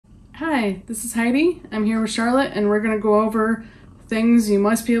Hi, this is Heidi. I'm here with Charlotte and we're going to go over things you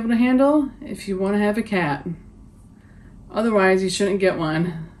must be able to handle if you want to have a cat. Otherwise, you shouldn't get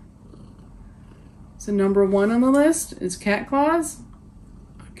one. So number one on the list is cat claws.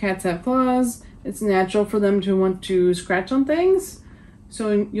 Cats have claws. It's natural for them to want to scratch on things.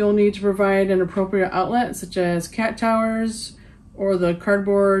 So you'll need to provide an appropriate outlet such as cat towers or the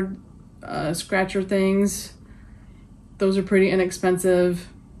cardboard scratcher things. Those are pretty inexpensive,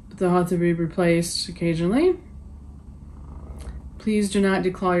 but they'll have to be replaced occasionally. Please do not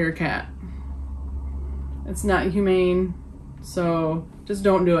declaw your cat. It's not humane, so just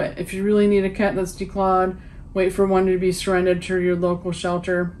don't do it. If you really need a cat that's declawed, wait for one to be surrendered to your local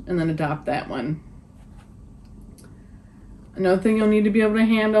shelter and then adopt that one. Another thing you'll need to be able to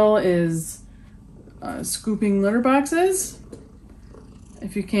handle is scooping litter boxes.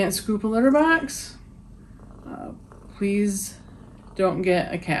 If you can't scoop a litter box, please don't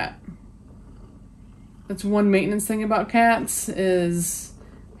get a cat. That's one maintenance thing about cats, is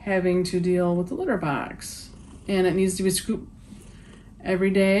having to deal with the litter box. And it needs to be scooped every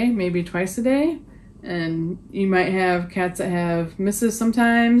day, maybe twice a day. And you might have cats that have misses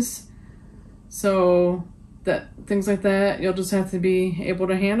sometimes. So that things like that, you'll just have to be able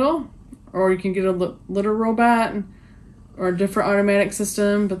to handle. Or you can get a litter robot or a different automatic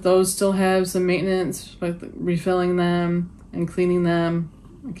system, but those still have some maintenance, like refilling them and cleaning them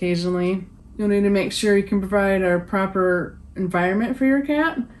occasionally. You'll need to make sure you can provide a proper environment for your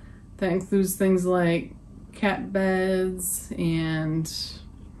cat. That includes things like cat beds and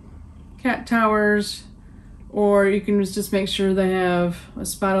cat towers, or you can just make sure they have a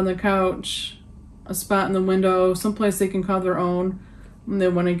spot on the couch, a spot in the window, someplace they can call their own when they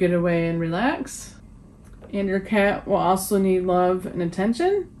want to get away and relax. And your cat will also need love and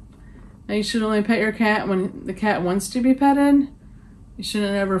attention. Now you should only pet your cat when the cat wants to be petted. You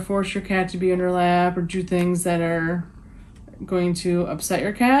shouldn't ever force your cat to be in your lap or do things that are going to upset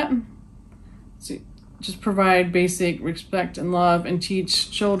your cat. So just provide basic respect and love and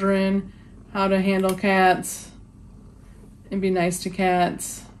teach children how to handle cats and be nice to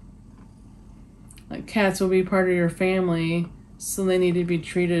cats. Like, cats will be part of your family, so they need to be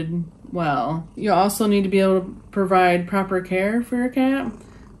treated well. You also need to be able to provide proper care for your cat.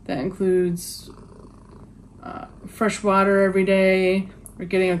 That includes fresh water every day, or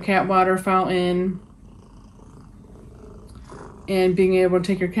getting a cat water fountain, and being able to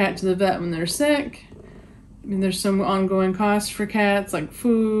take your cat to the vet when they're sick. I mean, there's some ongoing costs for cats, like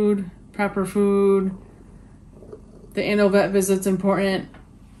food, proper food. The annual vet visit's important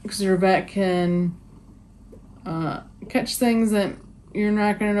because your vet can catch things that you're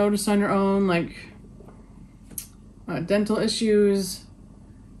not going to notice on your own, like dental issues,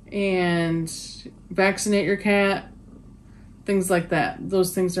 and vaccinate your cat, things like that.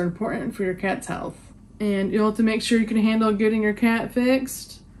 Those things are important for your cat's health. And you'll have to make sure you can handle getting your cat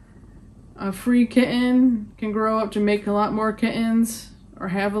fixed. A free kitten can grow up to make a lot more kittens or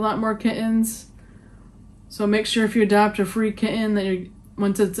have a lot more kittens. So make sure if you adopt a free kitten that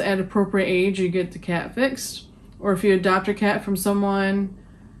once it's at appropriate age, you get the cat fixed. Or if you adopt a cat from someone,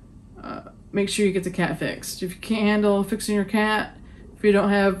 make sure you get the cat fixed. If you can't handle fixing your cat, if you don't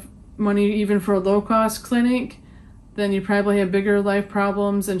have money even for a low-cost clinic, then you probably have bigger life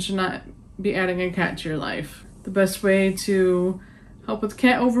problems and should not be adding a cat to your life. The best way to help with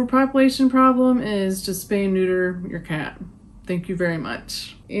cat overpopulation problem is to spay and neuter your cat. Thank you very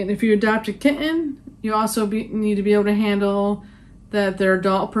much. And if you adopt a kitten, you also need to be able to handle that their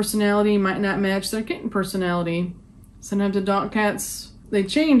adult personality might not match their kitten personality. Sometimes adult cats, they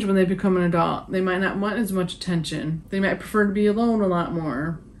change when they become an adult. They might not want as much attention. They might prefer to be alone a lot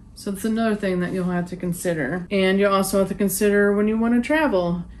more. So that's another thing that you'll have to consider. And you'll also have to consider when you want to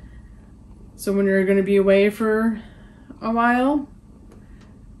travel. So when you're going to be away for a while,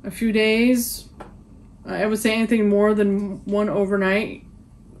 a few days, I would say anything more than one overnight,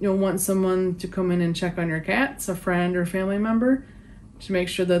 you'll want someone to come in and check on your cats, a friend or family member, to make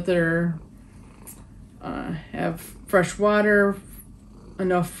sure that they're have fresh water,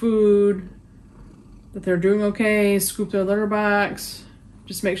 enough food, that they're doing okay, scoop their litter box,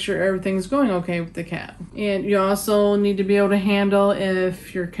 just make sure everything's going okay with the cat. And you also need to be able to handle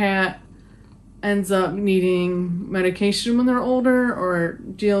if your cat ends up needing medication when they're older or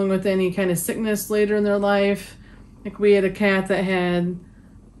dealing with any kind of sickness later in their life. Like, we had a cat that had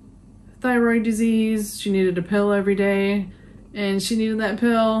thyroid disease. She needed a pill every day, and she needed that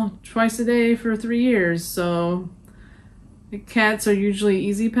pill twice a day for 3 years. So cats are usually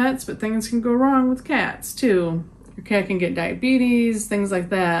easy pets, but things can go wrong with cats too. Your cat can get diabetes, things like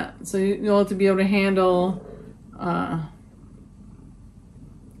that. So you'll have to be able to handle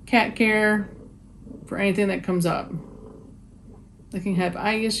cat care for anything that comes up. They can have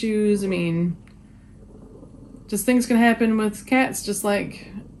eye issues. I mean, just things can happen with cats just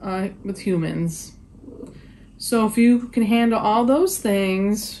like with humans. So if you can handle all those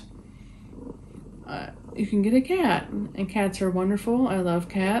things, you can get a cat. And cats are wonderful. I love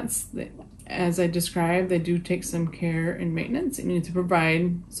cats. As I described, they do take some care and maintenance, and you need to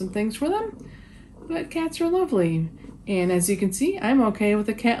provide some things for them. But cats are lovely. And as you can see, I'm okay with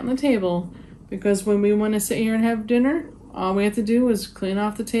a cat on the table, because when we want to sit here and have dinner, all we have to do is clean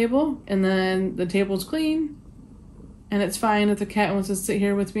off the table, and then the table's clean. And it's fine if the cat wants to sit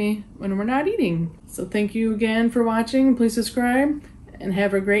here with me when we're not eating. So thank you again for watching. Please subscribe and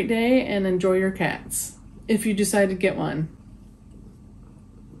have a great day and enjoy your cats if you decide to get one.